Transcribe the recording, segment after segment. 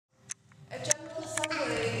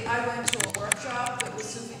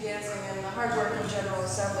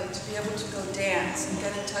be able to go dance and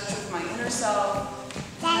get in touch with my inner self,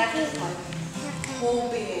 connect with my whole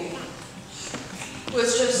being,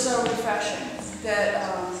 was just so refreshing that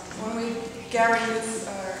when Gary with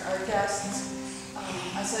our guests,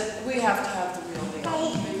 I said, we have to have the real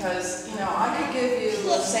deal, because, you know, I could give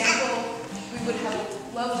you a sample, we would have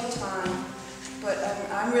a lovely time, but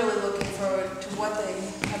I'm really looking forward to what they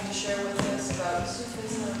have to share with us about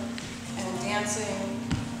Sufism and dancing.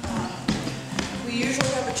 We usually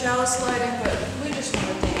have a chalice lighting, but we just want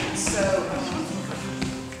to dance, so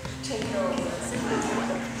take it over.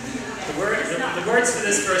 The words for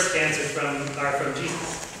this first dance are from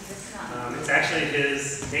Jesus. It's actually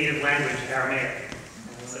his native language, Aramaic.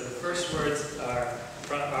 So the first words are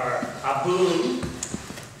abun,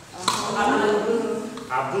 abun,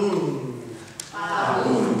 abun.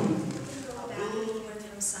 Go back and forth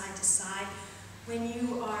from side to side. When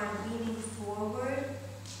you are leaning forward,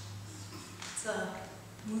 it's a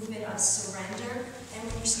movement of surrender. And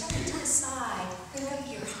when you're stepping to the side, remember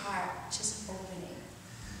your heart just opening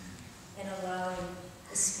and allowing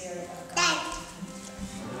the Spirit of God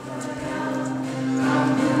to come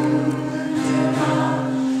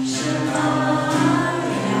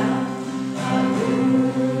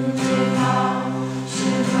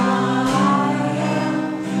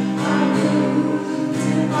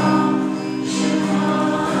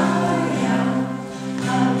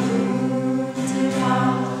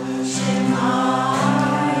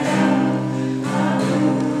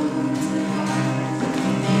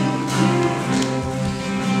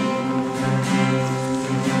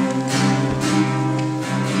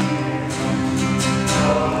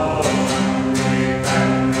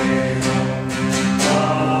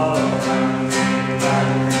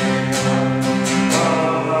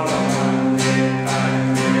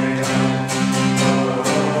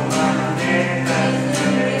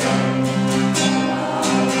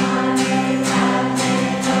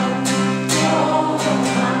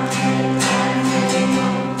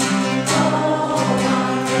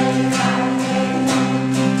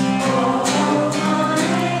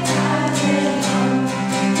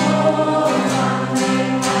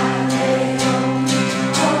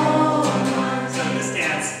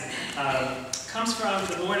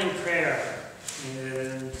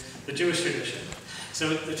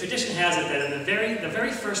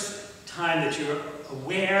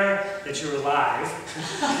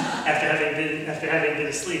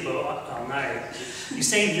all night. You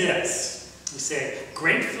say this. You say,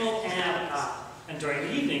 grateful am I. And during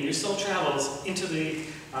the evening, your soul travels into the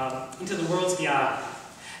worlds beyond.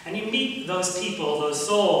 And you meet those people, those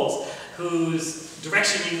souls, whose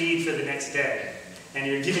direction you need for the next day. And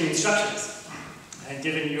you're given instructions and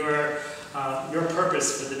given your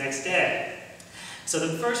purpose for the next day. So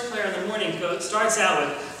the first prayer in the morning starts out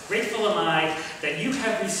with, grateful am I that you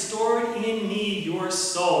have restored in me your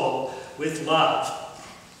soul with love.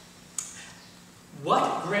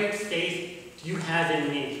 What great faith do you have in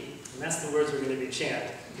me? And that's the words we're going to be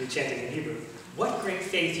chanting in Hebrew. What great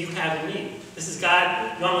faith you have in me. This is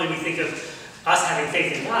God. Normally we think of us having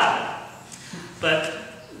faith in God. But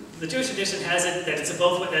the Jewish tradition has it that it's a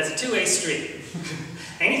two-way street.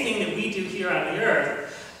 Anything that we do here on the earth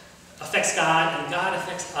affects God, and God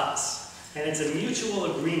affects us. And it's a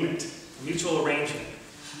mutual agreement, a mutual arrangement.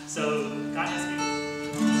 So God has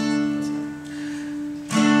been...